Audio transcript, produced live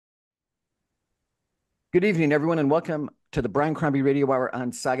Good evening, everyone, and welcome to the Brian Crombie Radio Hour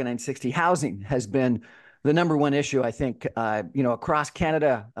on Saga 960. Housing has been the number one issue, I think, across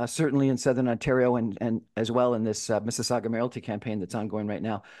Canada, certainly in Southern Ontario, and as well in this Mississauga Mayoralty campaign that's ongoing right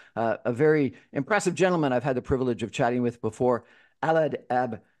now. A very impressive gentleman I've had the privilege of chatting with before, Alad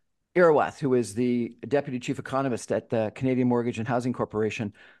Ab Iorwerth, who is the Deputy Chief Economist at the Canadian Mortgage and Housing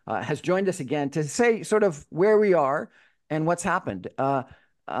Corporation, has joined us again to say sort of where we are and what's happened.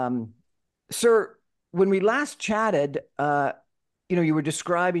 Sir, when we last chatted, you were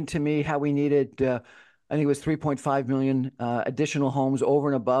describing to me how we needed, I think it was 3.5 million additional homes over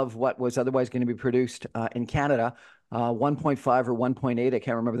and above what was otherwise going to be produced in Canada. 1.5 or 1.8, I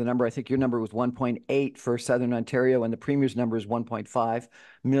can't remember the number. I think your number was 1.8 for Southern Ontario, and the Premier's number is 1.5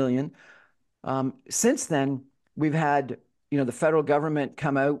 million. Since then, we've had the federal government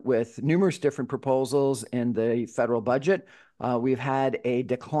come out with numerous different proposals in the federal budget. We've had a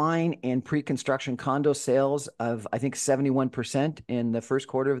decline in pre-construction condo sales of, I think, 71% in the first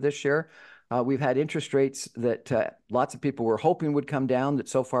quarter of this year. We've had interest rates that lots of people were hoping would come down that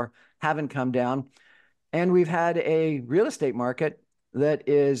so far haven't come down. And we've had a real estate market that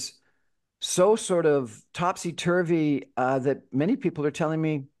is so sort of topsy-turvy that many people are telling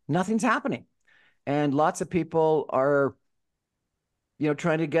me nothing's happening. And lots of people are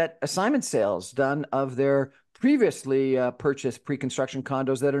trying to get assignment sales done of their previously purchased pre-construction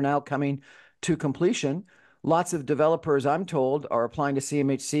condos that are now coming to completion. Lots of developers, I'm told, are applying to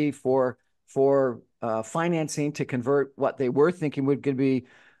CMHC for financing to convert what they were thinking would be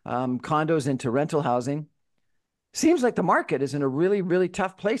condos into rental housing. Seems like the market is in a really, really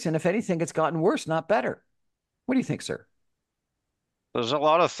tough place. And if anything, it's gotten worse, not better. What do you think, sir? There's a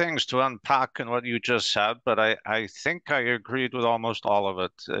lot of things to unpack in what you just said, but I think I agreed with almost all of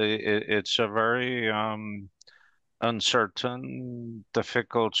it. It's a very uncertain,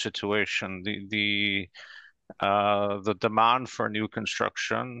 difficult situation. The demand for new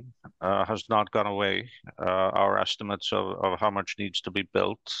construction has not gone away. Our estimates of how much needs to be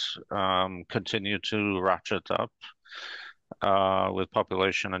built continue to ratchet up with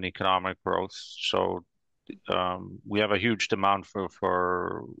population and economic growth. So we have a huge demand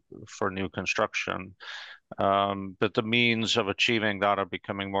for new construction, but the means of achieving that are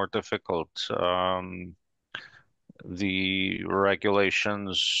becoming more difficult. The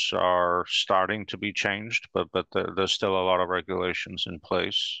regulations are starting to be changed, but there's still a lot of regulations in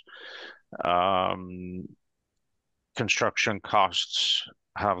place. Construction costs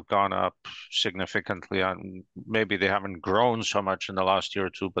have gone up significantly, and maybe they haven't grown so much in the last year or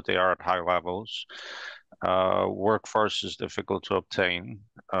two, but they are at high levels. Workforce is difficult to obtain.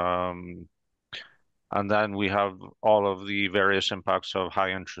 And then we have all of the various impacts of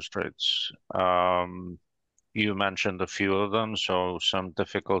high interest rates. You mentioned a few of them, so some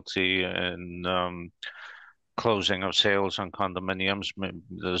difficulty in closing of sales on condominiums.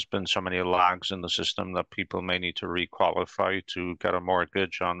 There's been so many lags in the system that people may need to requalify to get a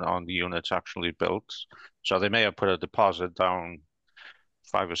mortgage on the units actually built. So they may have put a deposit down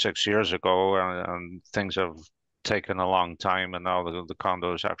 5 or 6 years ago, and things have taken a long time, and now the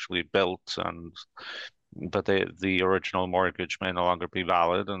condo is actually built, but the original mortgage may no longer be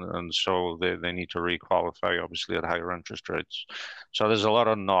valid, and so they need to requalify, obviously, at higher interest rates. So there's a lot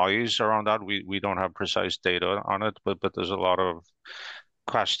of noise around that. We don't have precise data on it, but there's a lot of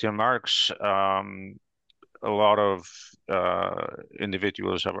question marks. A lot of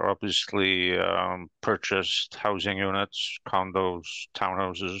individuals have obviously purchased housing units, condos,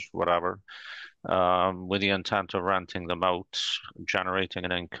 townhouses, whatever, with the intent of renting them out, generating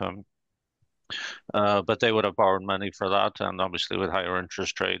an income. But they would have borrowed money for that, and obviously with higher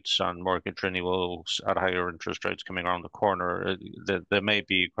interest rates and mortgage renewals at higher interest rates coming around the corner, there may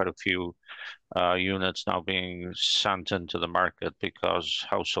be quite a few units now being sent into the market because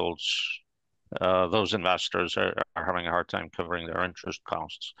households, those investors are having a hard time covering their interest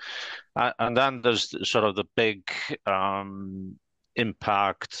costs. And then there's sort of the big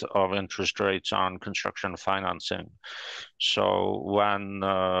impact of interest rates on construction financing. So when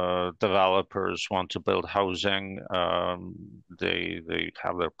developers want to build housing, they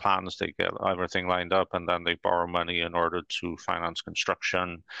have their plans, they get everything lined up, and then they borrow money in order to finance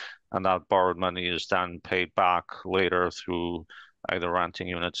construction. And that borrowed money is then paid back later through either renting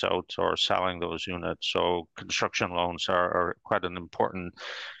units out or selling those units. So construction loans are quite an important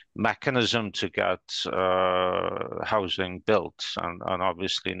mechanism to get housing built. And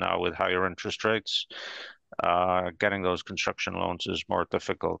obviously now with higher interest rates, getting those construction loans is more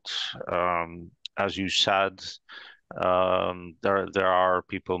difficult. As you said, there are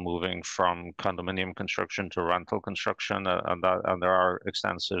people moving from condominium construction to rental construction, and there are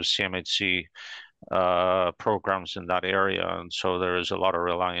extensive CMHC programs in that area, and so there is a lot of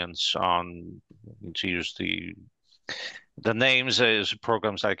reliance on, to use the names, is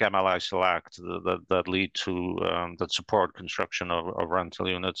programs like MLI Select that lead to that support construction of rental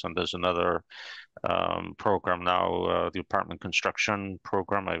units, and there's another program now, the apartment construction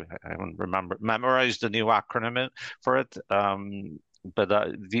program. I haven't memorized the new acronym for it. But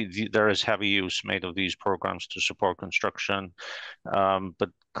there is heavy use made of these programs to support construction. But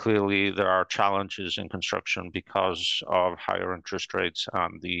clearly, there are challenges in construction because of higher interest rates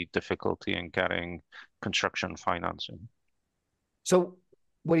and the difficulty in getting construction financing. So,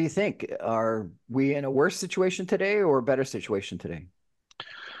 what do you think? Are we in a worse situation today or a better situation today?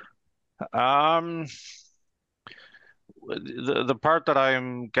 Um, the part that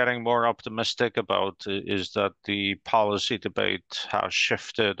I'm getting more optimistic about is that the policy debate has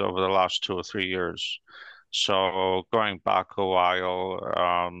shifted over the last 2 or 3 years. So going back a while,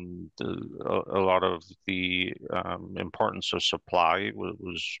 a lot of the importance of supply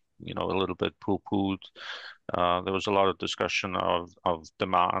was, a little bit poo-pooed. There was a lot of discussion of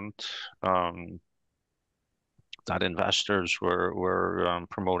demand. That investors were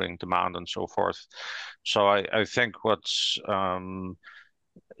promoting demand and so forth. So I think what's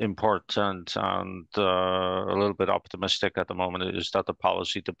important and a little bit optimistic at the moment is that the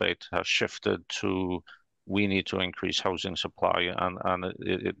policy debate has shifted to, we need to increase housing supply, and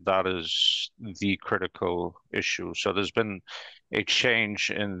that is the critical issue. So there's been a change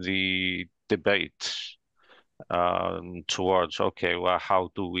in the debate towards, okay, well,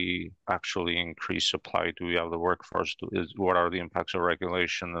 how do we actually increase supply? Do we have the workforce? What are the impacts of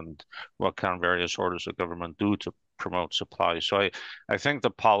regulation, and what can various orders of government do to promote supply? So I think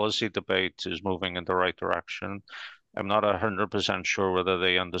the policy debate is moving in the right direction. I'm not 100% sure whether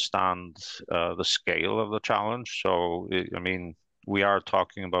they understand the scale of the challenge. So, I mean, we are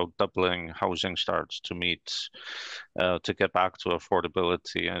talking about doubling housing starts to meet, to get back to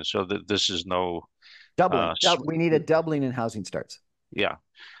affordability. And so this is no Doubling. We need a doubling in housing starts. yeah.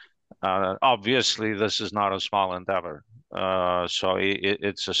 Obviously, this is not a small endeavor. So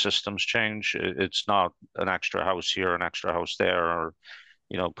it's a systems change. It's not an extra house here, an extra house there, or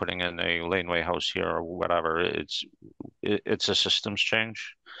putting in a laneway house here or whatever. It's a systems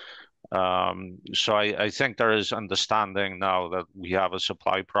change. So I think there is understanding now that we have a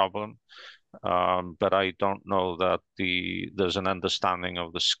supply problem, but I don't know that there's an understanding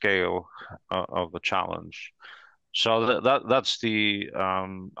of the scale of the challenge. So that's the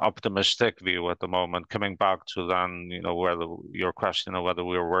optimistic view at the moment. Coming back to then, whether your question of whether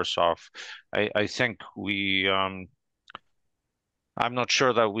we were worse off, I think I'm not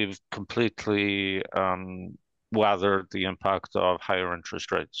sure that we've completely weathered the impact of higher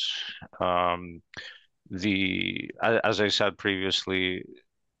interest rates. Um, as I said previously,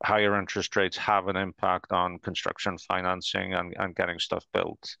 higher interest rates have an impact on construction financing and getting stuff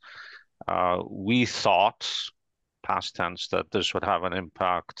built. We thought, past tense, that this would have an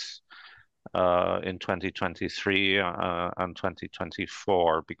impact in 2023 and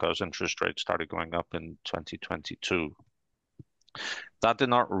 2024 because interest rates started going up in 2022. That did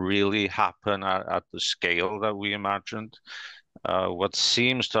not really happen at the scale that we imagined. What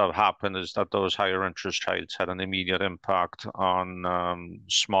seems to have happened is that those higher interest rates had an immediate impact on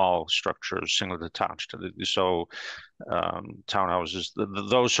small structures, single detached. So townhouses,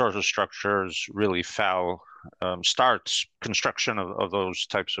 those sorts of structures really fell. Starts construction of those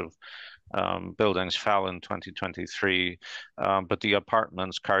types of buildings fell in 2023, but the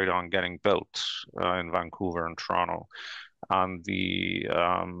apartments carried on getting built in Vancouver and Toronto. And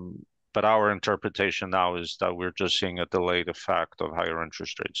but our interpretation now is that we're just seeing a delayed effect of higher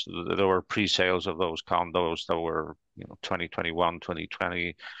interest rates. There were pre-sales of those condos that were, 2021,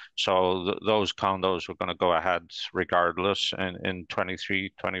 2020. So those condos were going to go ahead regardless in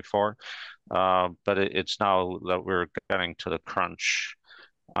 23, 24. But it's now that we're getting to the crunch,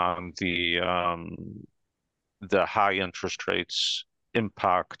 and the high interest rates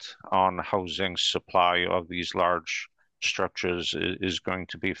impact on housing supply of these large structures is going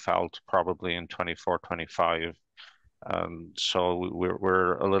to be felt probably in 24, 25. So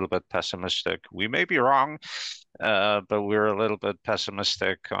we're a little bit pessimistic. We may be wrong, but we're a little bit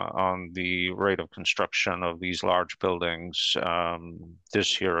pessimistic on the rate of construction of these large buildings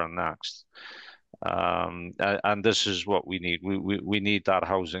this year and next. And this is what we need. We need that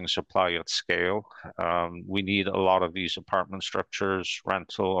housing supply at scale. We need a lot of these apartment structures,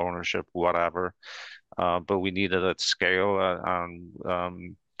 rental, ownership, whatever, but we need it at scale.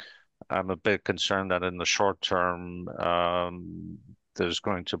 And I'm a bit concerned that in the short term, there's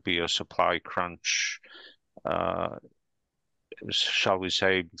going to be a supply crunch shall we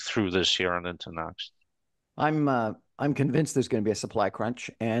say, through this year and into next. I'm convinced there's going to be a supply crunch,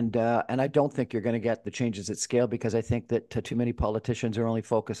 and I don't think you're going to get the changes at scale because I think that too many politicians are only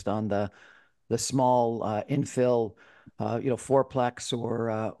focused on the small infill, fourplex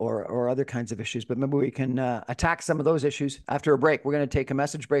or other kinds of issues. But maybe we can attack some of those issues after a break. We're going to take a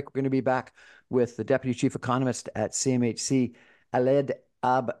message break. We're going to be back with the Deputy Chief Economist at CMHC, Aled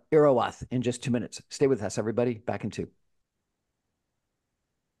Iorwerth, in just 2 minutes. Stay with us, everybody. Back in 2.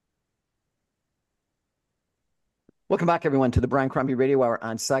 Welcome back, everyone, to the Brian Crombie Radio Hour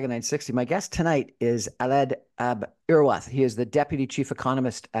on Saga 960. My guest tonight is Aled Iorwerth. He is the Deputy Chief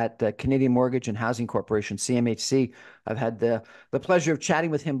Economist at the Canadian Mortgage and Housing Corporation, CMHC. I've had the pleasure of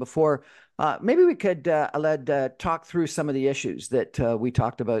chatting with him before. Maybe we could, Aled, talk through some of the issues that we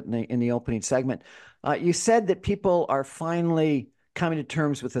talked about in the opening segment. You said that people are finally coming to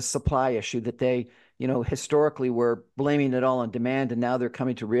terms with the supply issue, that they historically were blaming it all on demand, and now they're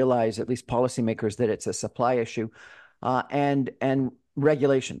coming to realize, at least policymakers, that it's a supply issue. And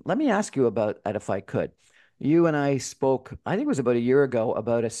regulation. Let me ask you about that if I could. You and I spoke, I think it was about a year ago,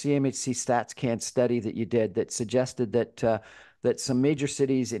 about a CMHC StatsCan study that you did that suggested that some major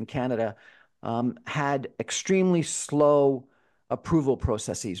cities in Canada had extremely slow approval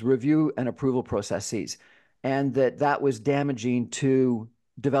processes, review and approval processes, and that was damaging to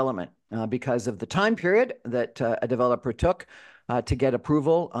development because of the time period that a developer took to get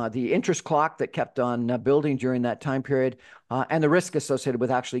approval, the interest clock that kept on building during that time period, and the risk associated with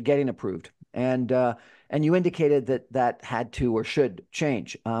actually getting approved. And you indicated that had to or should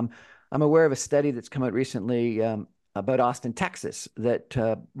change. I'm aware of a study that's come out recently about Austin, Texas,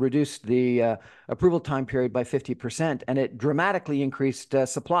 that reduced the approval time period by 50%, and it dramatically increased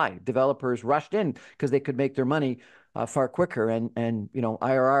supply. Developers rushed in because they could make their money far quicker, and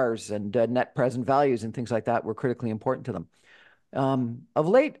IRRs and net present values and things like that were critically important to them. Of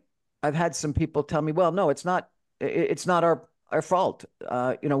late, I've had some people tell me, well, no, it's not our fault.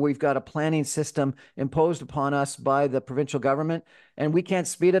 We've got a planning system imposed upon us by the provincial government, and we can't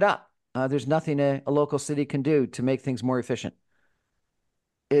speed it up. There's nothing a local city can do to make things more efficient.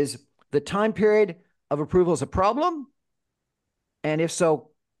 Is the time period of approvals a problem? And if so,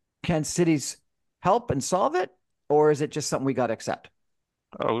 can cities help and solve it? Or is it just something we got to accept?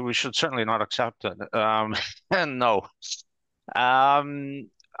 Oh, we should certainly not accept it. And no.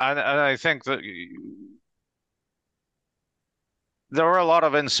 I think that there were a lot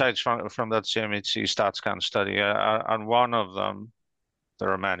of insights from that CMHC StatsCan study, and one of them,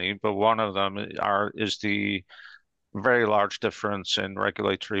 there are many, but one of them is the very large difference in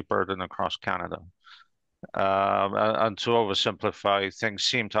regulatory burden across Canada. And to oversimplify, things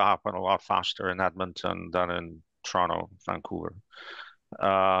seem to happen a lot faster in Edmonton than in Toronto, Vancouver.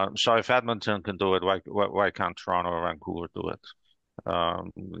 So if Edmonton can do it, why can't Toronto or Vancouver do it?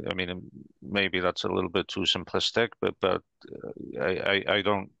 I mean, maybe that's a little bit too simplistic, but I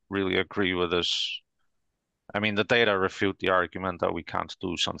don't really agree with this. I mean, the data refute the argument that we can't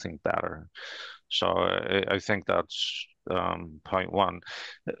do something better. So I think that's point one.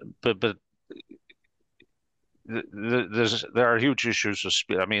 But there are huge issues of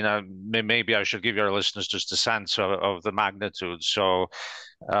speed. I mean, maybe I should give your listeners just a sense of the magnitude. So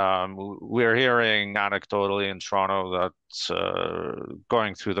we're hearing anecdotally in Toronto that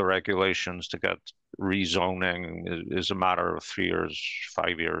going through the regulations to get rezoning is a matter of 3 years,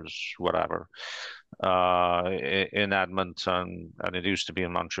 5 years, whatever. In Edmonton, and it used to be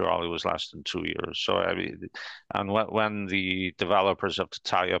in Montreal, it was less than 2 years. So I mean, and when the developers have to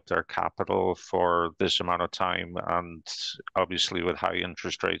tie up their capital for this amount of time, and obviously with high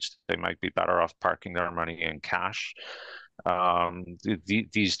interest rates, they might be better off parking their money in cash.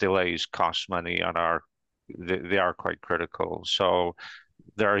 These delays cost money and they are quite critical. So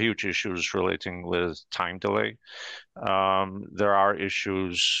there are huge issues relating with time delay. There are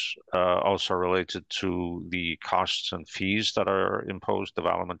issues also related to the costs and fees that are imposed,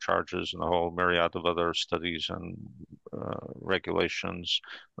 development charges, and a whole myriad of other studies and regulations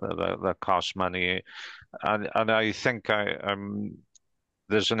that cost money. And I think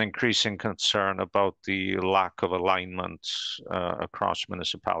there's an increasing concern about the lack of alignment across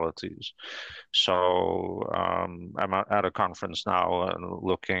municipalities. So I'm at a conference now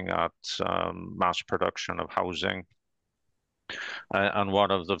looking at mass production of housing. And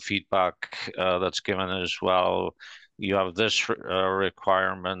one of the feedback that's given is, well, you have this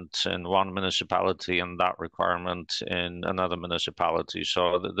requirement in one municipality and that requirement in another municipality.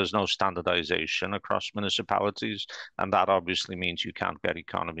 So there's no standardization across municipalities, and that obviously means you can't get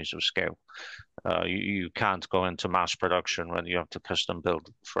economies of scale. You can't go into mass production when you have to custom build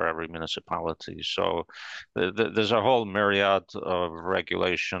for every municipality. So there's a whole myriad of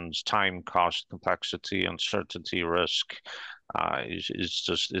regulations, time, cost, complexity, uncertainty, risk.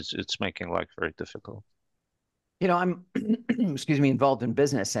 It's making life very difficult. I'm excuse me, involved in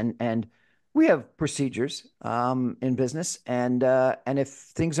business, and we have procedures in business, and if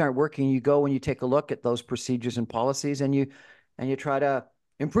things aren't working, you go and you take a look at those procedures and policies, and you try to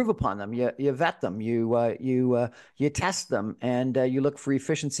improve upon them. You vet them, you test them, and you look for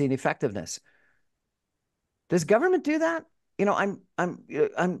efficiency and effectiveness. Does government do that?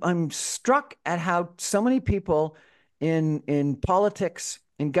 I'm struck at how so many people in politics,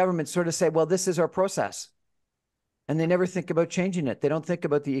 in government, sort of say, well, this is our process, and they never think about changing it. They don't think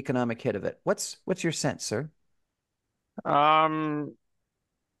about the economic hit of it. What's your sense, sir? Um,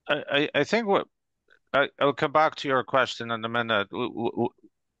 I think I'll come back to your question in a minute.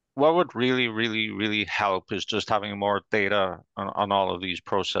 What would really, really, really help is just having more data on all of these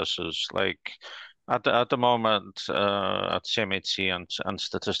processes. Like at the moment, at CMHC and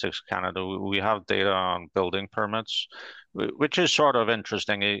Statistics Canada, we have data on building permits, which is sort of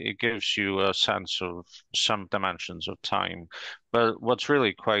interesting. It gives you a sense of some dimensions of time. But what's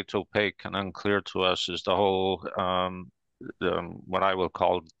really quite opaque and unclear to us is the whole what I will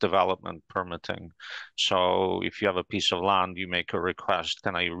call development permitting. So if you have a piece of land, you make a request,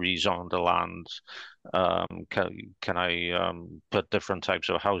 can I rezone the land? Can I put different types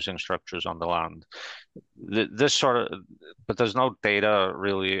of housing structures on the land? This sort of, but there's no data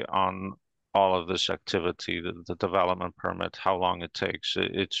really on all of this activity, the development permit, how long it takes.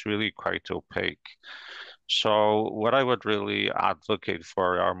 It's really quite opaque. So what I would really advocate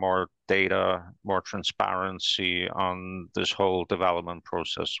for are more data, more transparency on this whole development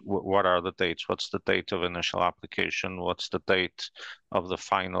process. What are the dates? What's the date of initial application? What's the date of the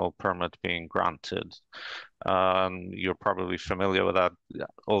final permit being granted? You're probably familiar with that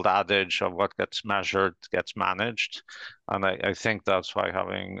old adage of what gets measured gets managed. And I think that's why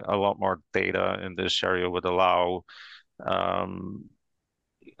having a lot more data in this area would allow um,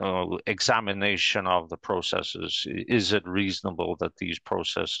 examination of the processes. Is it reasonable that these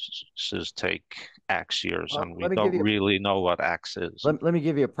processes take X years Well, and we let me don't give you really know what X is? let me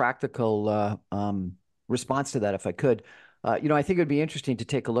give you a practical response to that, if I could. I think it would be interesting to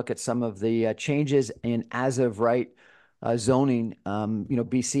take a look at some of the changes in as of right zoning.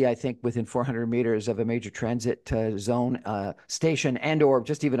 BC, I think, within 400 meters of a major transit zone station and/or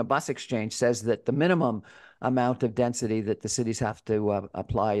just even a bus exchange, says that the minimum amount of density that the cities have to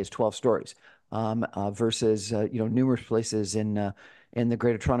apply is 12 stories, versus numerous places in the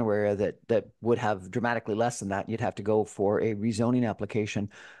Greater Toronto area that would have dramatically less than that. You'd have to go for a rezoning application,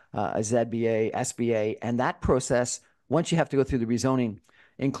 a ZBA, SBA, and that process, once you have to go through the rezoning,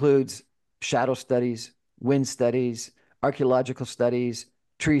 includes shadow studies, wind studies, archaeological studies,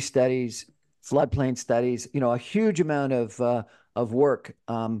 tree studies, floodplain studies. A huge amount of work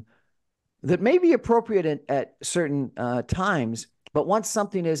that may be appropriate at certain times, but once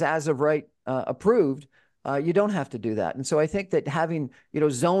something is as of right approved, you don't have to do that. And so I think that having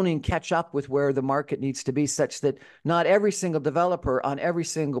zoning catch up with where the market needs to be, such that not every single developer on every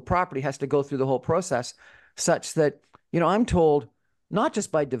single property has to go through the whole process, such that I'm told, not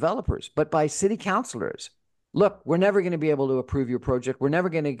just by developers but by city councilors, look, we're never going to be able to approve your project. We're never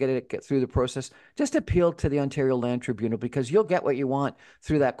going to get through the process. Just appeal to the Ontario Land Tribunal, because you'll get what you want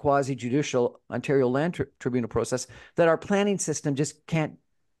through that quasi-judicial Ontario Land Tribunal process that our planning system just can't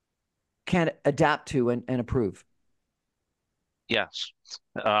adapt to and approve. Yes.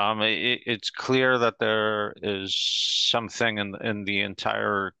 It's clear that there is something in the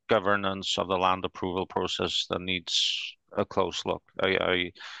entire governance of the land approval process that needs a close look.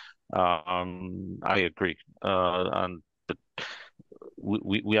 I agree. And but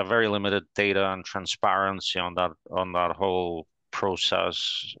we have very limited data and transparency on that whole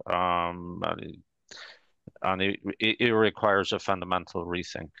process. And it requires a fundamental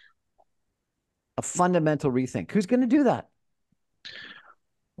rethink. A fundamental rethink. Who's going to do that?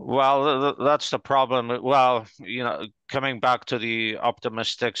 Well, that's the problem. Well, coming back to the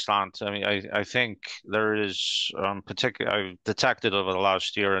optimistic stance, I mean, I think there is particularly, I've detected over the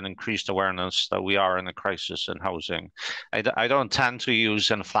last year an increased awareness that we are in a crisis in housing. I don't tend to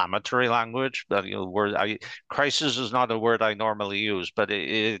use inflammatory language, but crisis is not a word I normally use, but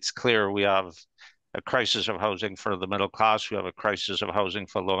it's clear we have a crisis of housing for the middle class. We have a crisis of housing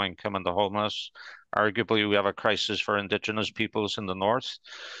for low income and the homeless. Arguably, we have a crisis for Indigenous peoples in the north.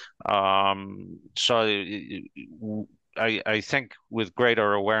 So I think with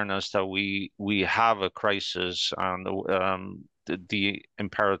greater awareness that we have a crisis and the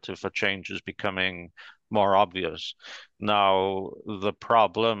imperative for change is becoming more obvious. Now, the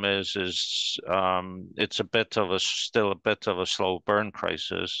problem is it's a bit of a still a bit of a slow burn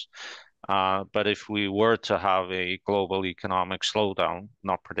crisis. But if we were to have a global economic slowdown,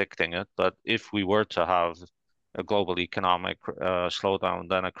 not predicting it, but if we were to have a global economic slowdown,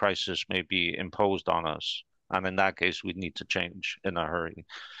 then a crisis may be imposed on us. And in that case, we need to change in a hurry.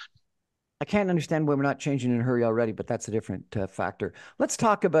 I can't understand why we're not changing in a hurry already, but that's a different factor. Let's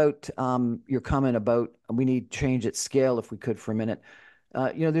talk about your comment about we need change at scale, if we could, for a minute.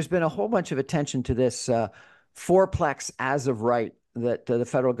 There's been a whole bunch of attention to this fourplex as of right that the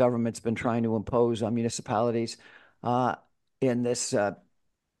federal government's been trying to impose on municipalities in this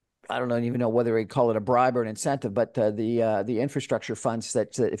I don't even know whether we call it a bribe or an incentive, but the infrastructure funds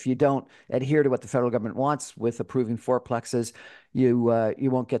that if you don't adhere to what the federal government wants with approving fourplexes, you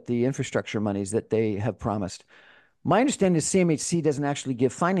won't get the infrastructure monies that they have promised. My understanding is CMHC doesn't actually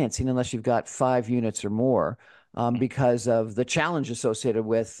give financing unless you've got 5 units or more, because of the challenge associated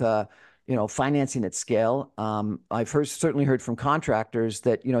with financing at scale. I've certainly heard from contractors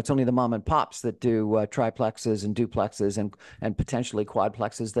that it's only the mom and pops that do triplexes and duplexes and potentially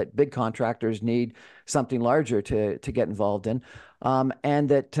quadplexes, that big contractors need something larger to get involved in, and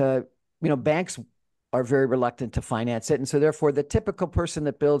that banks are very reluctant to finance it, and so therefore the typical person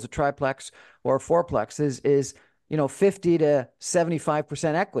that builds a triplex or a fourplex is 50 to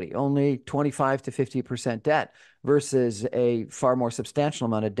 75% equity, only 25 to 50% debt, versus a far more substantial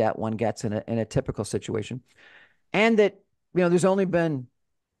amount of debt one gets in a typical situation. And that, there's only been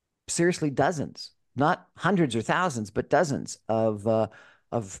seriously dozens, not hundreds or thousands, but dozens of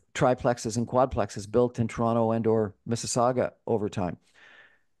triplexes and quadplexes built in Toronto and or Mississauga over time.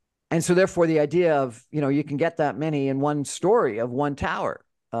 And so therefore the idea of, you can get that many in one story of one tower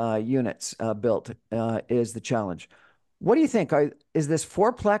units built is the challenge. What do you think? Is this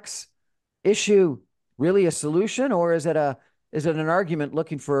fourplex issue really a solution, or is it an argument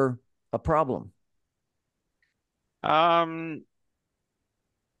looking for a problem? Um,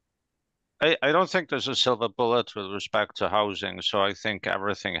 I don't think there's a silver bullet with respect to housing, so I think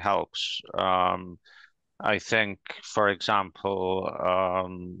everything helps. I think, for example,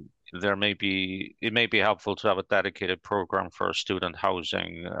 it may be helpful to have a dedicated program for student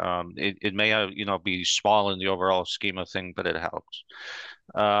housing. It may have, be small in the overall scheme of things, but it helps.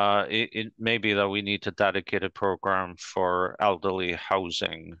 It may be that we need a dedicated program for elderly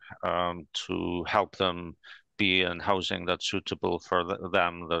housing, to help them be in housing that's suitable for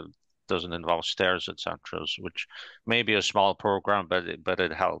them, that doesn't involve stairs, etc., which may be a small program, but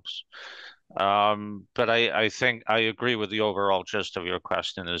it helps. But I think I agree with the overall gist of your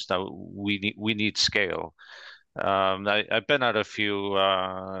question, is that we need scale. I've been at a few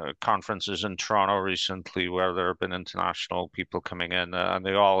conferences in Toronto recently where there have been international people coming in, and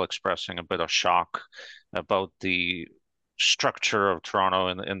they're all expressing a bit of shock about the structure of Toronto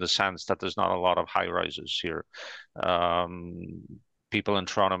in the sense that there's not a lot of high rises here. Um, People in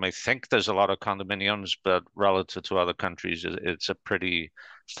Toronto may think there's a lot of condominiums, but relative to other countries, it's a pretty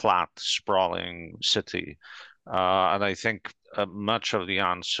flat, sprawling city. And I think much of the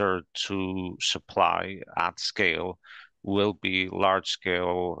answer to supply at scale will be large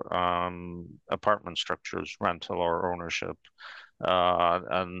scale apartment structures, rental or ownership.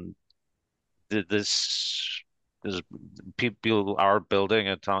 And this people are building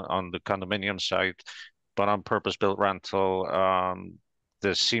it on the condominium site, but on purpose-built rental,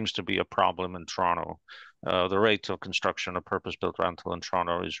 there seems to be a problem in Toronto. The rate of construction of purpose-built rental in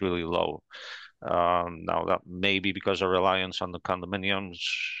Toronto is really low. Now that may be because of reliance on the condominiums,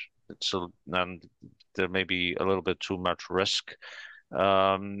 and there may be a little bit too much risk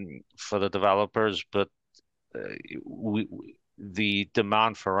for the developers, but we, the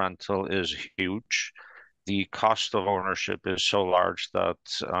demand for rental is huge. The cost of ownership is so large that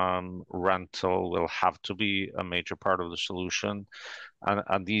rental will have to be a major part of the solution,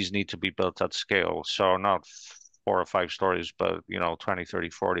 and these need to be built at scale. So not 4 or 5 stories, but 20, 30,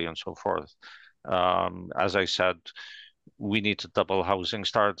 40, and so forth. As I said, we need to double housing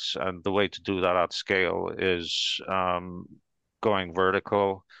starts, and the way to do that at scale is going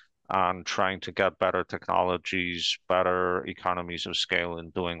vertical and trying to get better technologies, better economies of scale in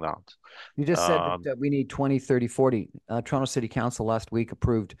doing that. You just said that we need 20, 30, 40. Toronto City Council last week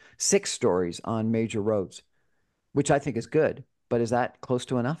approved 6 stories on major roads, which I think is good. But is that close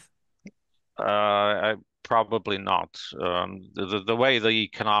to enough? I probably not. The way the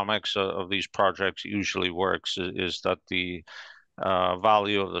economics of these projects usually works is that the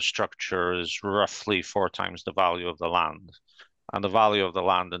value of the structure is roughly four times the value of the land. And the value of the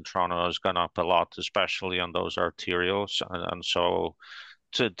land in Toronto has gone up a lot, especially on those arterials. And so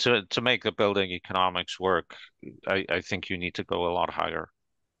to make the building economics work, I think you need to go a lot higher.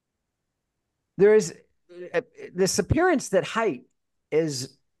 There is this appearance that height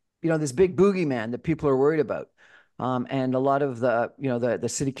is, this big boogeyman that people are worried about. And a lot of the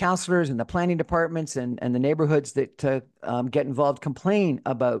city councilors and the planning departments and the neighborhoods that get involved complain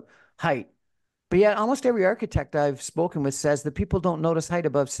about height. But yet, almost every architect I've spoken with says that people don't notice height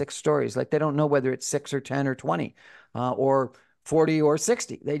above 6 stories. Like they don't know whether it's 6 or 10 or 20, or 40 or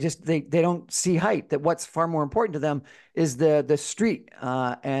 60. They don't see height. That what's far more important to them is the street,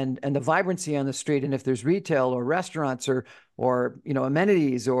 and the vibrancy on the street, and if there's retail or restaurants or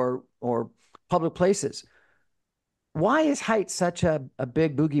amenities or public places. Why is height such a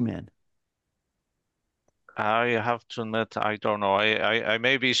big boogeyman? I have to admit, I don't know. I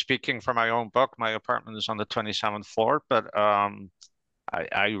may be speaking for my own book. My apartment is on the 27th floor, but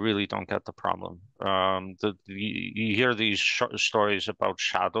I really don't get the problem. You hear these sh stories about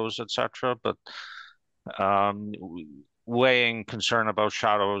shadows, etc., but um, weighing concern about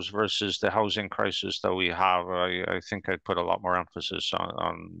shadows versus the housing crisis that we have, I think I'd put a lot more emphasis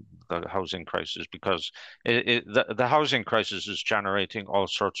on the housing crisis because the housing crisis is generating all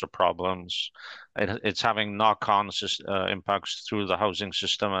sorts of problems. It's having knock-on impacts through the housing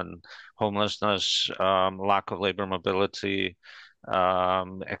system and homelessness, lack of labor mobility,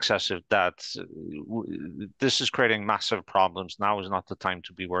 excessive debt. This is creating massive problems. Now is not the time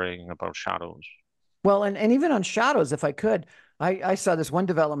to be worrying about shadows. Well, and even on shadows, if I could, I saw this one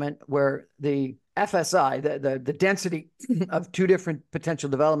development where the FSI, the density of two different potential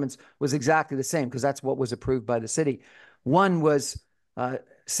developments was exactly the same because that's what was approved by the city. One was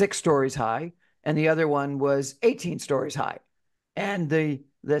 6 stories high, and the other one was 18 stories high. And the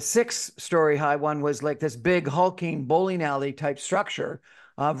 6 story high one was like this big hulking bowling alley type structure,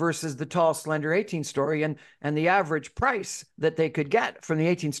 versus the tall, slender 18 story. And the average price that they could get from the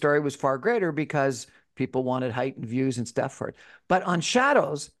 18 story was far greater because people wanted height and views and stuff for it. But on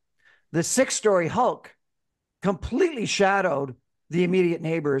shadows, the 6 story hulk completely shadowed the immediate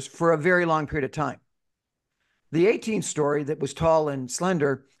neighbors for a very long period of time. The 18 story that was tall and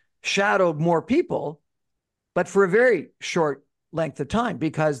slender shadowed more people, but for a very short length of time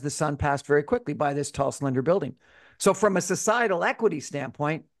because the sun passed very quickly by this tall, slender building. So, from a societal equity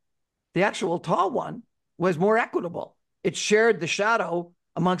standpoint, the actual tall one was more equitable. It shared the shadow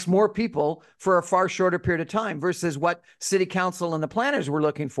amongst more people for a far shorter period of time versus what city council and the planners were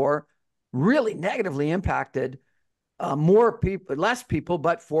looking for really negatively impacted more people, less people,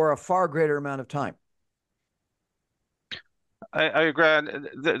 but for a far greater amount of time. I agree. And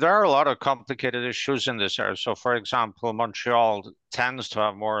there are a lot of complicated issues in this area. So, for example, Montreal tends to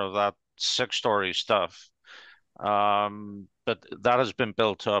have more of that six-story stuff. But that has been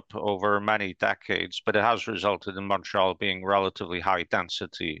built up over many decades, but it has resulted in Montreal being relatively high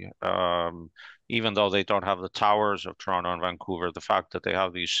density. Even though they don't have the towers of Toronto and Vancouver, the fact that they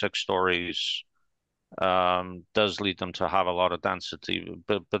have these six stories does lead them to have a lot of density.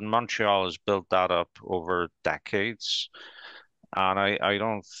 But Montreal has built that up over decades. And I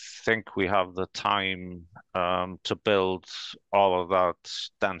don't think we have the time to build all of that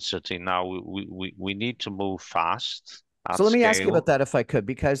density now. We need to move fast So at let me ask you about scale. that if I could,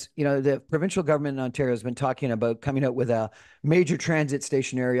 because the provincial government in Ontario has been talking about coming out with a major transit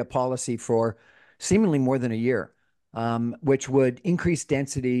station area policy for seemingly more than a year, which would increase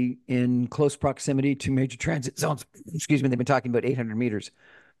density in close proximity to major transit zones. Excuse me, they've been talking about 800 meters.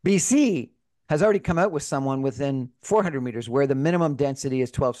 BC has already come out with someone within 400 meters where the minimum density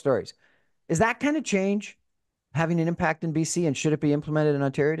is 12 stories. Is that kind of change having an impact in BC, and should it be implemented in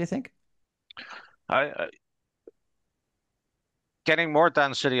Ontario, do you think? I, Getting more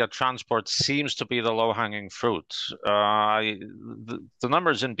density of transport seems to be the low-hanging fruit. The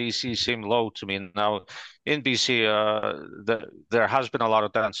numbers in BC seem low to me now. In BC, there has been a lot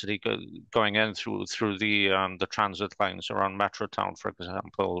of density going in through the transit lines around Metrotown, for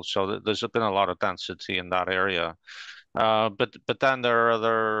example. So there's been a lot of density in that area. But then there are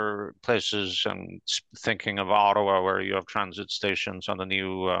other places, and thinking of Ottawa, where you have transit stations on the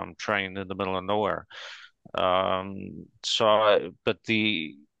new train in the middle of nowhere. But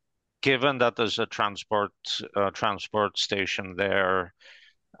given that there's a transport station there,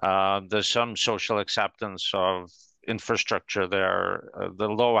 there's some social acceptance of infrastructure there. The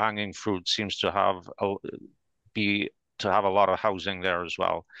low-hanging fruit seems to be to have a lot of housing there as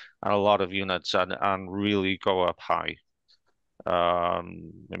well, and a lot of units, and really go up high. I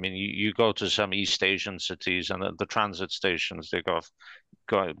mean, you go to some East Asian cities and the transit stations, they go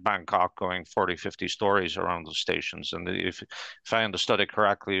Bangkok going 40, 50 stories around the stations. And if I understood it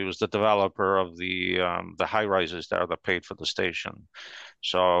correctly, it was the developer of the high rises there that paid for the station.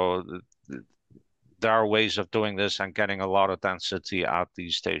 So there are ways of doing this and getting a lot of density at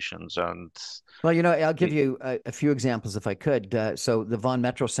these stations. And Well, I'll give you a few examples if I could. So the Vaughan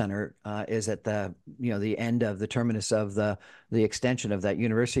Metro Center is at the end of the terminus of the extension of that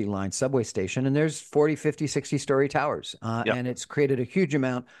University Line subway station, and there's 40, 50, 60-story towers, yeah, and it's created a huge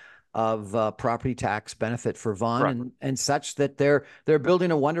amount of property tax benefit for Vaughan, right. and such that they're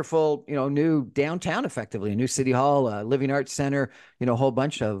building a wonderful new downtown, effectively a new city hall, living arts center, a whole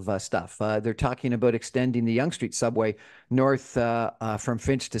bunch of stuff. They're talking about extending the Yonge Street subway north from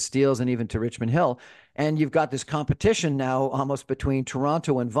Finch to Steeles and even to Richmond Hill. And you've got this competition now almost between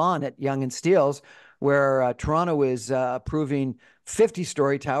Toronto and Vaughan at Yonge and Steeles, where Toronto is approving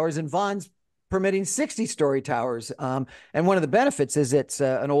 50-story towers and Vaughan's permitting 60-story towers. And one of the benefits is it's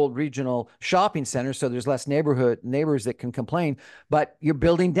an old regional shopping center, so there's less neighbors that can complain, but you're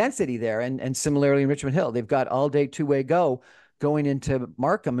building density there. And similarly in Richmond Hill, they've got all-day two-way go going into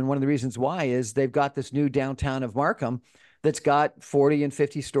Markham. And one of the reasons why is they've got this new downtown of Markham that's got 40 and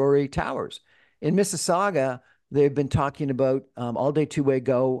 50-story towers. In Mississauga, they've been talking about all-day two-way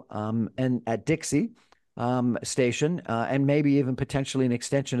go and at Dixie station, and maybe even potentially an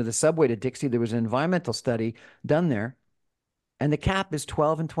extension of the subway to Dixie. There was an environmental study done there, and the cap is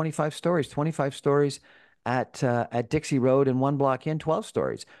 12 and 25 stories. 25 stories at Dixie Road, and one block in 12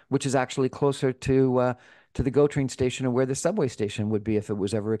 stories, which is actually closer to the GO train station or where the subway station would be if it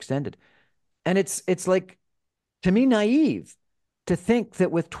was ever extended. And it's like, to me, naive to think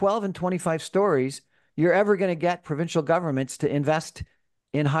that with 12 and 25 stories, you're ever going to get provincial governments to invest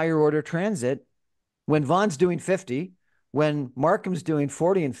in higher order transit when Vaughan's doing 50, when Markham's doing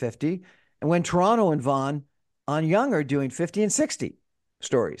 40 and 50, and when Toronto and Vaughan on Yonge are doing 50 and 60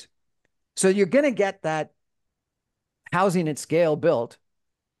 stories. So you're going to get that housing at scale built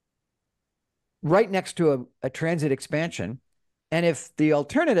right next to a transit expansion. And if the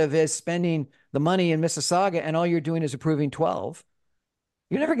alternative is spending the money in Mississauga and all you're doing is approving 12,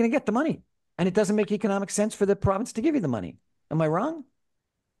 you're never going to get the money. And it doesn't make economic sense for the province to give you the money. Am I wrong?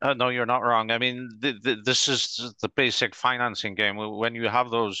 No, you're not wrong. I mean, this is the basic financing game. When you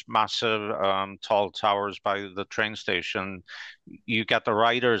have those massive, tall towers by the train station, you get the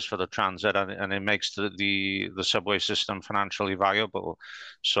riders for the transit, and it makes the subway system financially viable.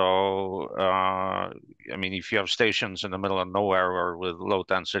 So, I mean, if you have stations in the middle of nowhere or with low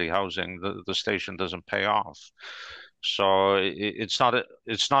density housing, the station doesn't pay off. So it's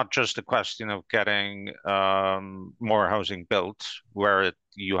not just a question of getting more housing built where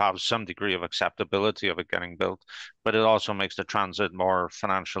you have some degree of acceptability of it getting built, but it also makes the transit more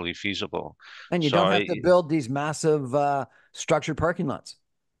financially feasible. And you don't So have to build these massive structured parking lots.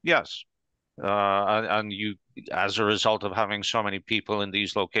 yes, and you, as a result of having so many people in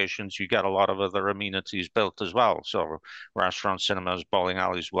these locations, you get a lot of other amenities built as well. So restaurants, cinemas, bowling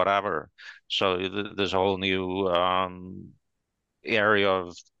alleys, whatever. So there's a whole new area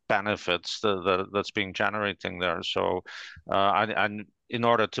of benefits that's being generating there. So, and in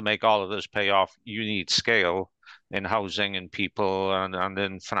order to make all of this pay off, you need scale in housing and people and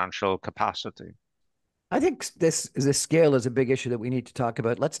in financial capacity. I think this scale is a big issue that we need to talk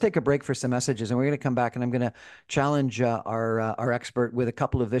about. Let's take a break for some messages, and we're going to come back, and I'm going to challenge our expert with a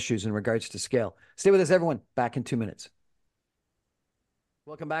couple of issues in regards to scale. Stay with us, everyone. Back in 2 minutes.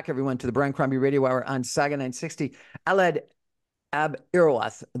 Welcome back, everyone, to the Brian Crombie Radio Hour on Saga 960. Aled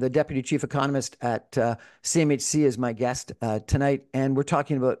Iorwerth, the Deputy Chief Economist at CMHC, is my guest tonight, and we're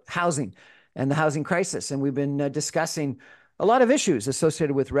talking about housing and the housing crisis. And we've been discussing a lot of issues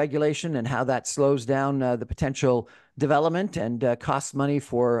associated with regulation and how that slows down the potential development and costs money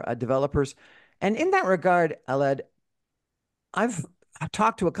for developers. And in that regard, Aled, I've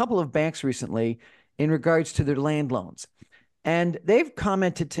talked to a couple of banks recently in regards to their land loans. And they've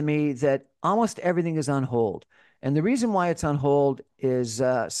commented to me that almost everything is on hold. And the reason why it's on hold is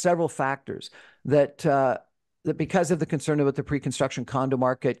several factors. That because of the concern about the pre-construction condo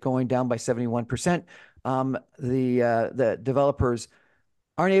market going down by 71%, the developers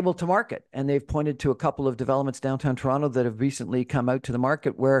aren't able to market. And they've pointed to a couple of developments downtown Toronto that have recently come out to the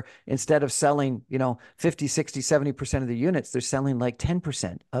market where instead of selling, 50, 60, 70% of the units, they're selling like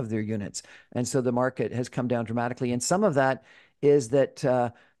 10% of their units. And so the market has come down dramatically. And some of that is that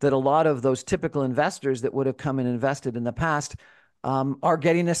a lot of those typical investors that would have come and invested in the past are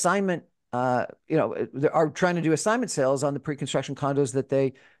getting assignment they are trying to do assignment sales on the pre-construction condos that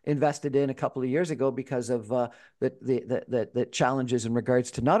they invested in a couple of years ago because of the challenges in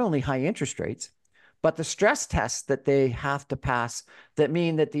regards to not only high interest rates, but the stress tests that they have to pass that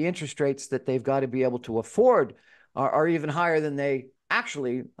mean that the interest rates that they've got to be able to afford are even higher than they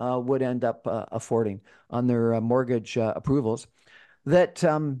actually would end up affording on their mortgage approvals. That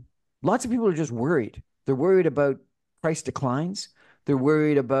lots of people are just worried. They're worried about price declines. They're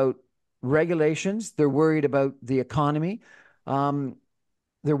worried about regulations. They're worried about the economy. Um,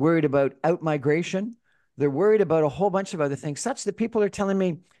 they're worried about out migration. They're worried about a whole bunch of other things, such that people are telling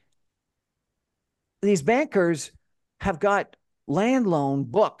me these bankers have got land loan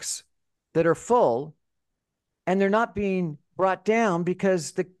books that are full and they're not being brought down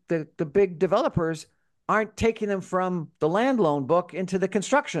because the big developers aren't taking them from the land loan book into the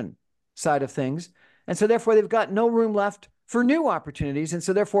construction side of things. And so therefore they've got no room left for new opportunities. And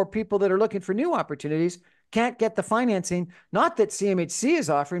so therefore people that are looking for new opportunities can't get the financing, not that CMHC is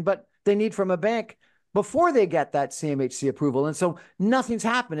offering, but they need from a bank before they get that CMHC approval. And so nothing's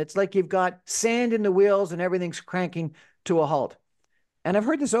happened. It's like you've got sand in the wheels and everything's cranking to a halt. And I've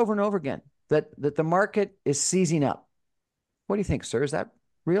heard this over and over again that the market is seizing up. What do you think, sir? Is that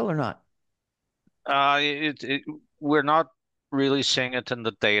real or not? We're not really seeing it in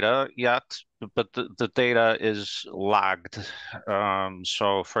the data yet, but the data is lagged.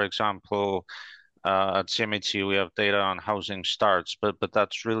 So, for example, at CMHC, we have data on housing starts, but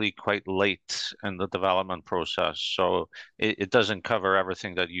that's really quite late in the development process. So it doesn't cover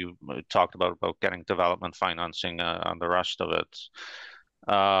everything that you talked about getting development financing and the rest of it.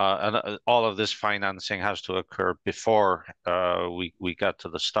 And all of this financing has to occur before we get to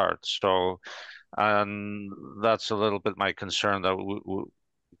the start. So, and that's a little bit my concern that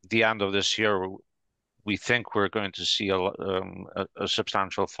the end of this year, we think we're going to see a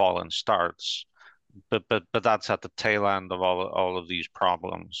substantial fall in starts, but that's at the tail end of all of these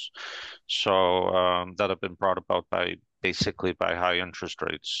problems. So that have been brought about by basically by high interest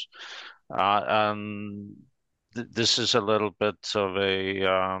rates, and this is a little bit of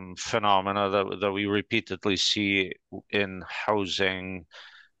a phenomena that we repeatedly see in housing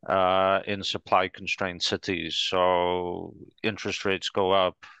in supply constrained cities. So interest rates go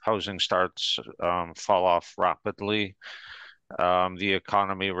up, housing starts fall off rapidly. The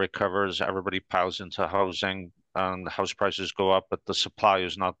economy recovers, everybody piles into housing, and house prices go up, but the supply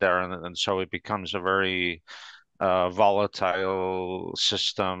is not there, and so it becomes a very volatile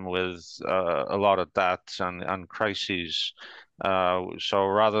system with a lot of debt and crises. So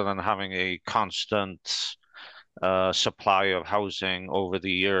rather than having a constant supply of housing over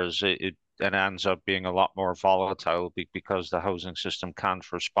the years, it ends up being a lot more volatile because the housing system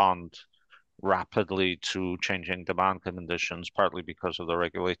can't respond rapidly to changing demand conditions, partly because of the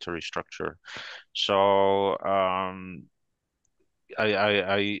regulatory structure. So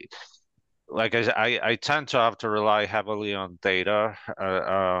I like I tend to have to rely heavily on data,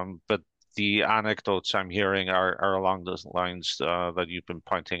 but the anecdotes I'm hearing are along those lines that you've been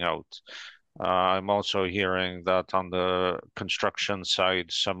pointing out. I'm also hearing that on the construction side,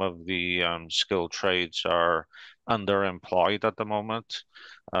 some of the skilled trades are underemployed at the moment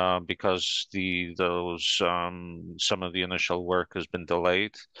because those some of the initial work has been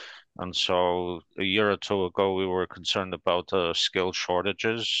delayed. And so a year or two ago, we were concerned about skill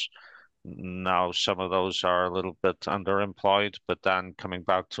shortages. Now some of those are a little bit underemployed, but then coming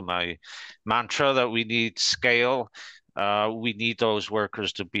back to my mantra that we need scale, we need those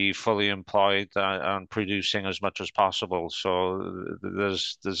workers to be fully employed and producing as much as possible. So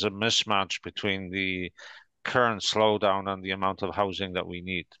there's a mismatch between the current slowdown and the amount of housing that we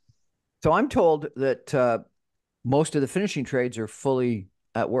need. So I'm told that most of the finishing trades are fully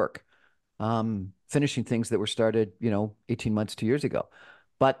at work, finishing things that were started, 18 months, 2 years ago,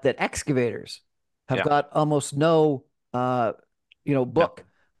 but that excavators have Yeah, got almost no, yeah, book,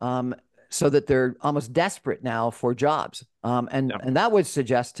 so that they're almost desperate now for jobs. And yeah, and that would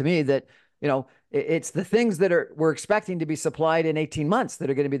suggest to me that, it's the things that we're expecting to be supplied in 18 months that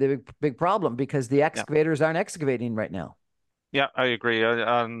are going to be the big problem because the yeah. excavators aren't excavating right now. Yeah, I agree.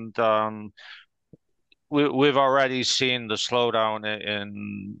 And we've already seen the slowdown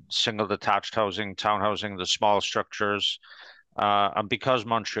in single detached housing, townhousing, the small structures. And because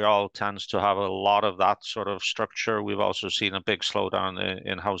Montreal tends to have a lot of that sort of structure, we've also seen a big slowdown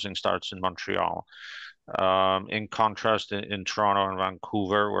in housing starts in Montreal. In contrast, in Toronto and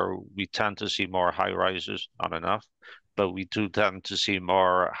Vancouver, where we tend to see more high rises, not enough, but we do tend to see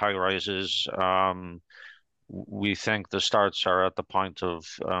more high rises. We think the starts are at the point of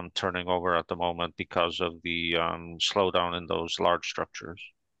turning over at the moment because of the slowdown in those large structures.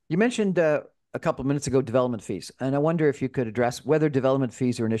 You mentioned a couple of minutes ago development fees, and I wonder if you could address whether development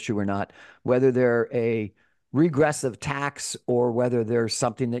fees are an issue or not, whether they're a regressive tax or whether there's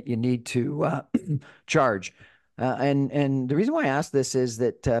something that you need to charge. And the reason why I ask this is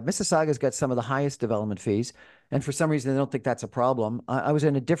that Mississauga's got some of the highest development fees, and for some reason, I don't think that's a problem. I was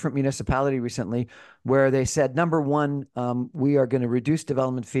in a different municipality recently where they said, number one, we are going to reduce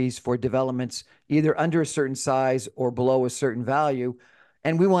development fees for developments either under a certain size or below a certain value.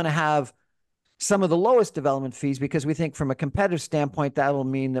 And we want to have some of the lowest development fees because we think from a competitive standpoint, that'll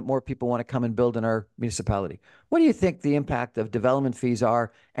mean that more people want to come and build in our municipality. What do you think the impact of development fees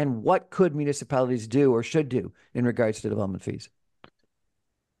are, and what could municipalities do or should do in regards to development fees?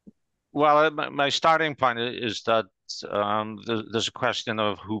 Well, my starting point is that there's a question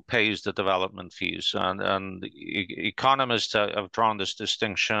of who pays the development fees, and economists have drawn this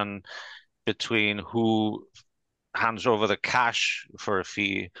distinction between who hands over the cash for a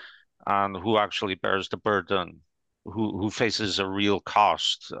fee and who actually bears the burden, who faces a real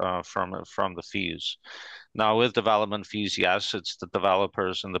cost from the fees. Now, with development fees, yes, it's the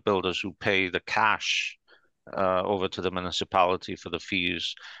developers and the builders who pay the cash over to the municipality for the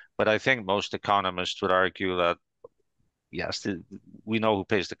fees. But I think most economists would argue that yes, we know who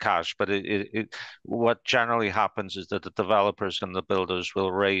pays the cash, but what generally happens is that the developers and the builders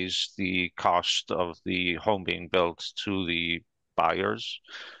will raise the cost of the home being built to the buyers,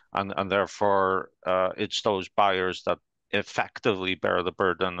 and therefore it's those buyers that effectively bear the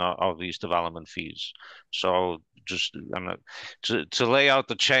burden of these development fees. So just to lay out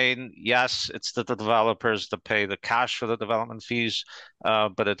the chain, yes, it's the developers that pay the cash for the development fees,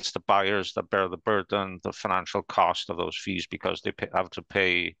 but it's the buyers that bear the burden, the financial cost of those fees because they have to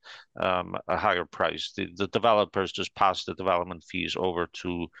pay a higher price. The developers just pass the development fees over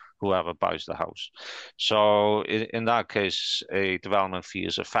to whoever buys the house. So in that case, a development fee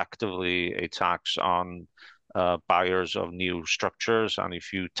is effectively a tax on buyers of new structures. And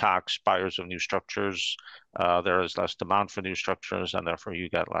if you tax buyers of new structures, there is less demand for new structures, and therefore you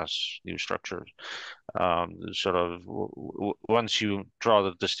get less new structures. Sort of once you draw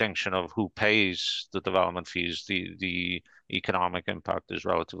the distinction of who pays the development fees, the economic impact is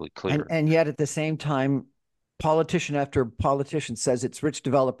relatively And clear. and yet at the same time, politician after politician says it's rich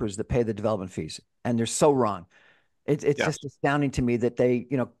developers that pay the development fees, and they're so wrong. It's Yeah, just astounding to me that they,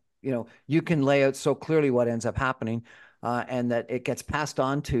 you can lay out so clearly what ends up happening, and that it gets passed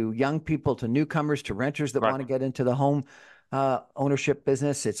on to young people, to newcomers, to renters that right. want to get into the home ownership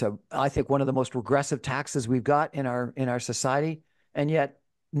business. I think, one of the most regressive taxes we've got in our society, and yet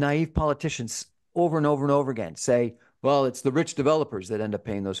naive politicians over and over and over again say, "Well, it's the rich developers that end up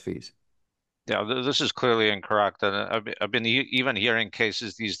paying those fees." Yeah, this is clearly incorrect, and I've been even hearing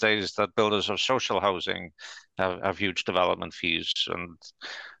cases these days that builders of social housing have huge development fees, and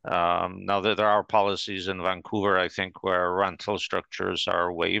now there are policies in Vancouver, I think, where rental structures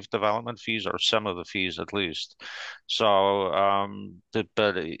are waived development fees or some of the fees at least. So,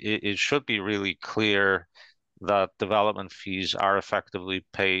 but it should be really clear that development fees are effectively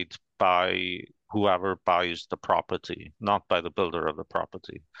paid by whoever buys the property, not by the builder of the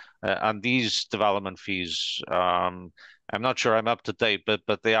property. And these development fees, I'm not sure I'm up to date,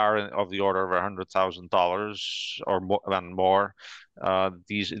 but they are of the order of $100,000 or more and more.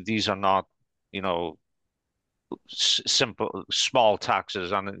 These are not, you know, simple small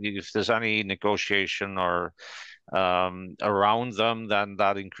taxes, and if there's any negotiation or around them, then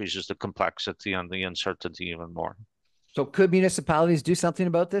that increases the complexity and the uncertainty even more. So could municipalities do something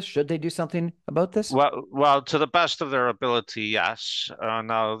about this? Should they do something about this? Well, to the best of their ability, yes.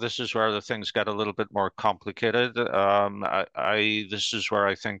 Now, this is where the things get a little bit more complicated. This is where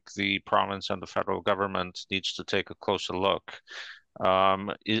I think the province and the federal government needs to take a closer look.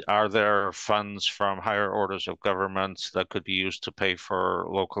 Are there funds from higher orders of government that could be used to pay for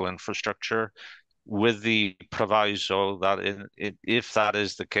local infrastructure? With the proviso that if that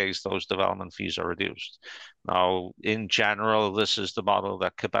is the case, those development fees are reduced. Now, in general, this is the model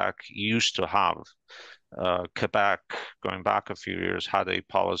that Quebec used to have. Quebec, going back a few years, had a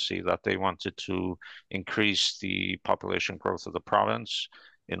policy that they wanted to increase the population growth of the province.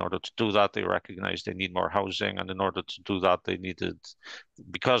 In order to do that, they recognized they need more housing, and in order to do that, they needed,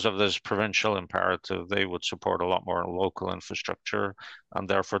 because of this provincial imperative, they would support a lot more local infrastructure, and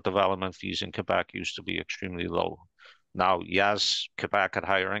therefore development fees in Quebec used to be extremely low. Now, yes, Quebec had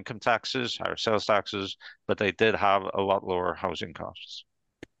higher income taxes, higher sales taxes, but they did have a lot lower housing costs.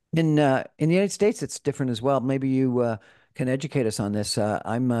 In the United States, it's different as well. Maybe you can educate us on this.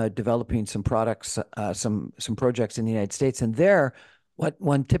 I'm developing some products, some projects in the United States, and there, what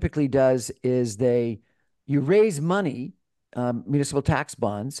one typically does is you raise money municipal tax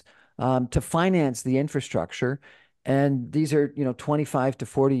bonds to finance the infrastructure. And these are, 25 to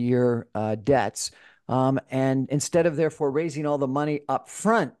 40-year debts. And instead of therefore raising all the money up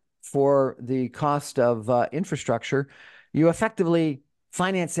front for the cost of infrastructure, you effectively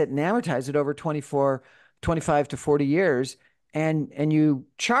finance it and amortize it over 25 to 40 years. And you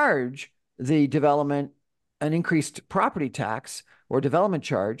charge the development an increased property tax or development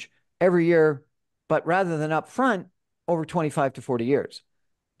charge every year, but rather than up front, over 25 to 40 years.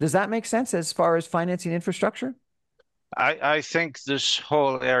 Does that make sense as far as financing infrastructure? I think this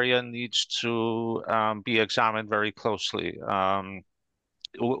whole area needs to be examined very closely.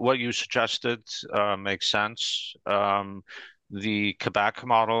 What you suggested makes sense. The Quebec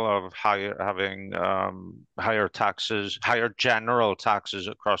model of having higher taxes, higher general taxes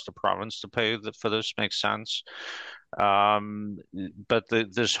across the province to pay for this makes sense. Um, but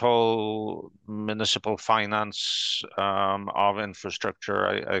this whole municipal finance of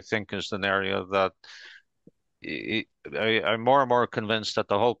infrastructure, I think, is an area that I'm more and more convinced that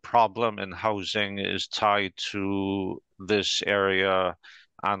the whole problem in housing is tied to this area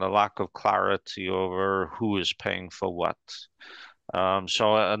and a lack of clarity over who is paying for what.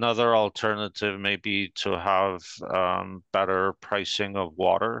 So another alternative may be to have better pricing of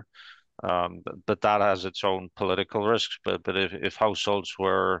water, but that has its own political risks. But if households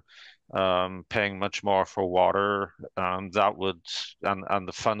were paying much more for water, that would and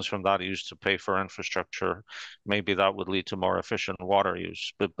the funds from that used to pay for infrastructure, maybe that would lead to more efficient water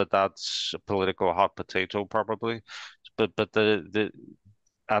use. But that's a political hot potato probably. But the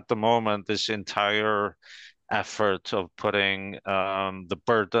at the moment, this entire effort of putting the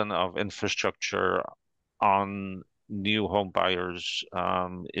burden of infrastructure on new home buyers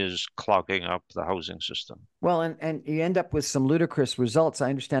is clogging up the housing system. Well, and you end up with some ludicrous results. I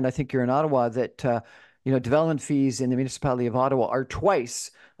understand, I think you're in Ottawa, that development fees in the municipality of Ottawa are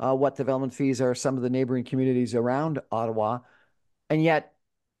twice what development fees are some of the neighboring communities around Ottawa. And yet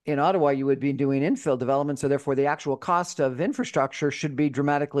in Ottawa, you would be doing infill development. So therefore, the actual cost of infrastructure should be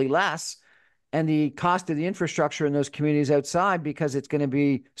dramatically less. And the cost of the infrastructure in those communities outside, because it's going to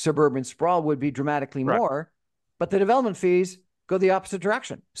be suburban sprawl, would be dramatically Right. more. But the development fees go the opposite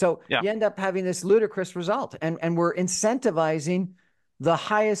direction. So Yeah. you end up having this ludicrous result. And we're incentivizing the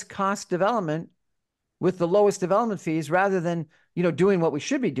highest cost development with the lowest development fees rather than doing what we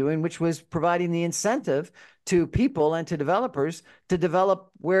should be doing, which was providing the incentive to people and to developers to develop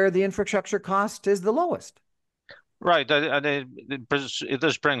where the infrastructure cost is the lowest. Right, and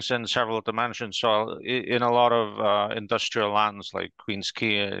this brings in several dimensions. So, in a lot of industrial lands like Queens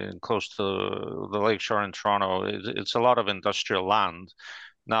Quay and close to the lakeshore in Toronto, it's a lot of industrial land.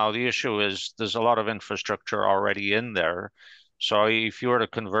 Now, the issue is there's a lot of infrastructure already in there. So, if you were to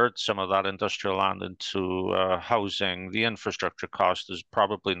convert some of that industrial land into housing, the infrastructure cost is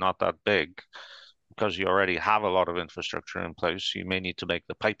probably not that big because you already have a lot of infrastructure in place. You may need to make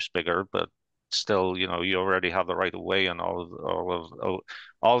the pipes bigger, but still, you already have the right of way and all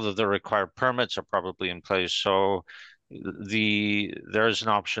of the required permits are probably in place. So there's an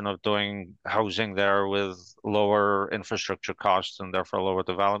option of doing housing there with lower infrastructure costs and therefore lower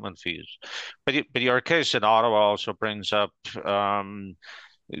development fees. But your case in Ottawa also brings up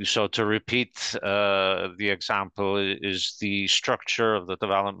so to repeat the example is the structure of the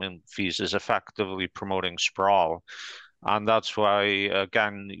development fees is effectively promoting sprawl. And that's why,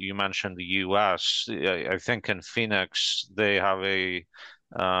 again, you mentioned the US. I think in Phoenix, they have a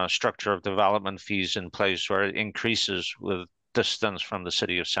structure of development fees in place where it increases with distance from the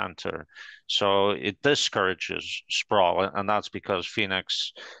city of center. So it discourages sprawl, and that's because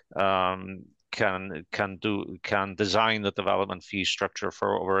Phoenix can design the development fee structure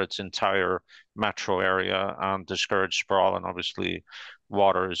for over its entire metro area and discourage sprawl. And obviously,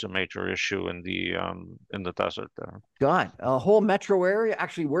 water is a major issue in the desert there. God, a whole metro area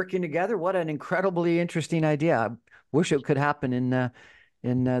actually working together. What an incredibly interesting idea. I wish it could happen in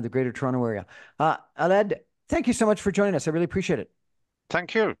the Greater Toronto area. Aled, thank you so much for joining us. I really appreciate it.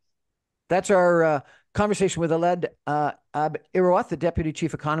 Thank you. That's our conversation with Aled Iorwerth, the Deputy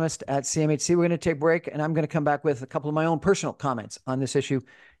Chief Economist at CMHC. We're going to take a break, and I'm going to come back with a couple of my own personal comments on this issue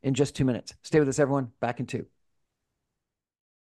in just 2 minutes. Stay with us, everyone. Back in 2.